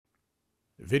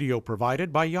Video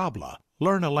provided by Yabla.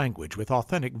 Learn a language with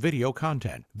authentic video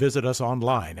content. Visit us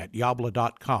online at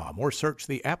yabla.com or search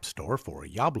the App Store for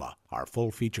Yabla. Our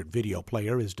full-featured video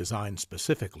player is designed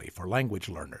specifically for language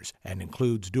learners and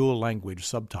includes dual language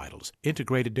subtitles,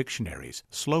 integrated dictionaries,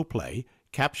 slow play,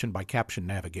 caption-by-caption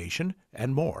navigation,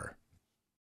 and more.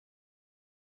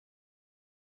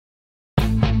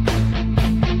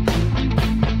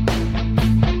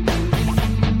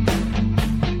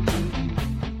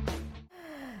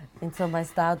 Insomma, è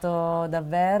stato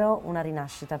davvero una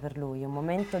rinascita per lui, un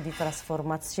momento di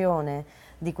trasformazione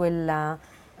di quel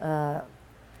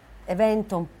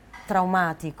evento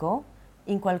traumatico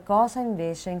in qualcosa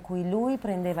invece in cui lui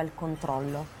prendeva il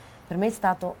controllo. Per me è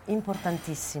stato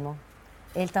importantissimo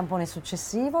e il tampone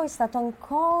successivo è stato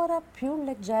ancora più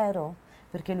leggero,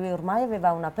 perché lui ormai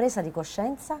aveva una presa di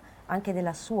coscienza anche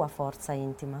della sua forza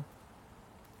intima.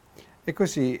 E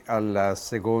così al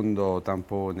secondo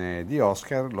tampone di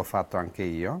Oscar l'ho fatto anche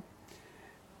io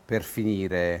per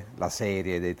finire la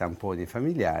serie dei tamponi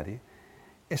familiari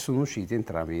e sono usciti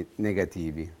entrambi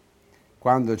negativi.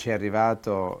 Quando ci è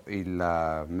arrivato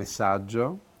il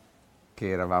messaggio che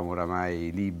eravamo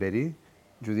oramai liberi,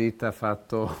 Giuditta ha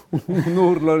fatto un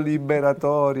urlo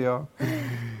liberatorio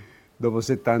dopo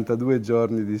 72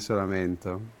 giorni di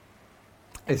isolamento.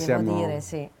 E devo dire,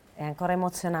 sì, è ancora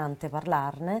emozionante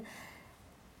parlarne,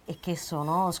 e che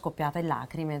sono scoppiate in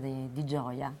lacrime di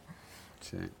gioia,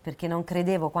 sì, perché non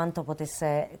credevo quanto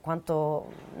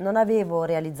non avevo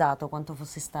realizzato quanto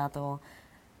fosse stato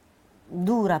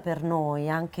dura per noi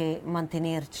anche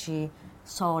mantenerci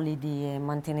solidi e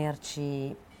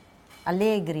mantenerci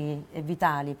allegri e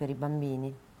vitali per i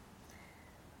bambini.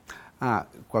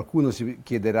 Qualcuno si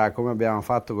chiederà come abbiamo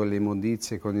fatto con le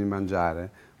immondizie e con il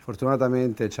mangiare.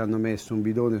 Fortunatamente ci hanno messo un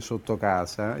bidone sotto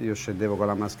casa, io scendevo con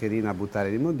la mascherina a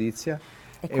buttare l'immondizia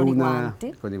e con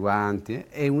i guanti,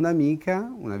 e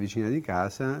un'amica, una vicina di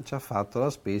casa, ci ha fatto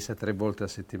la spesa 3 volte a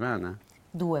settimana.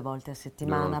 2 volte a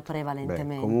settimana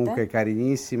prevalentemente. Comunque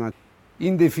carinissima.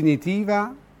 In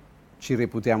definitiva ci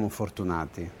reputiamo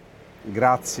fortunati.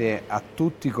 Grazie a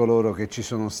tutti coloro che ci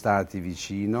sono stati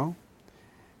vicino.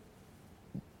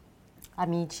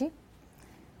 Amici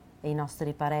e i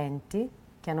nostri parenti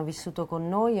che hanno vissuto con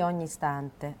noi ogni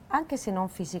istante, anche se non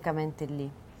fisicamente lì.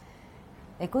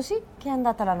 È così che è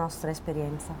andata la nostra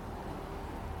esperienza.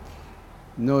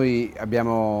 Noi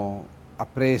abbiamo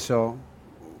appreso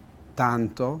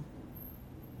tanto,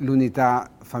 l'unità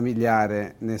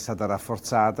familiare ne è stata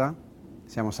rafforzata,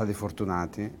 siamo stati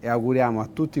fortunati e auguriamo a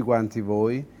tutti quanti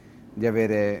voi di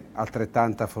avere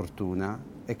altrettanta fortuna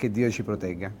e che Dio ci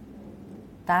protegga.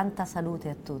 Tanta salute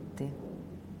a tutti.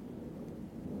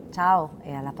 Ciao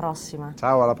e alla prossima.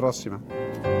 Ciao, alla prossima.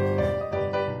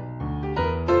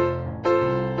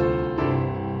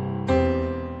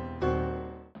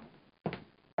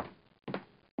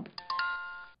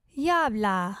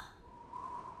 Yabla.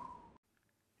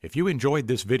 If you enjoyed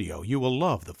this video, you will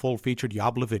love the full-featured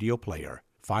Yabla video player.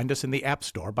 Find us in the App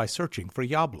Store by searching for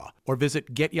Yabla, or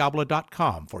visit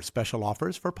getyabla.com for special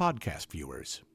offers for podcast viewers.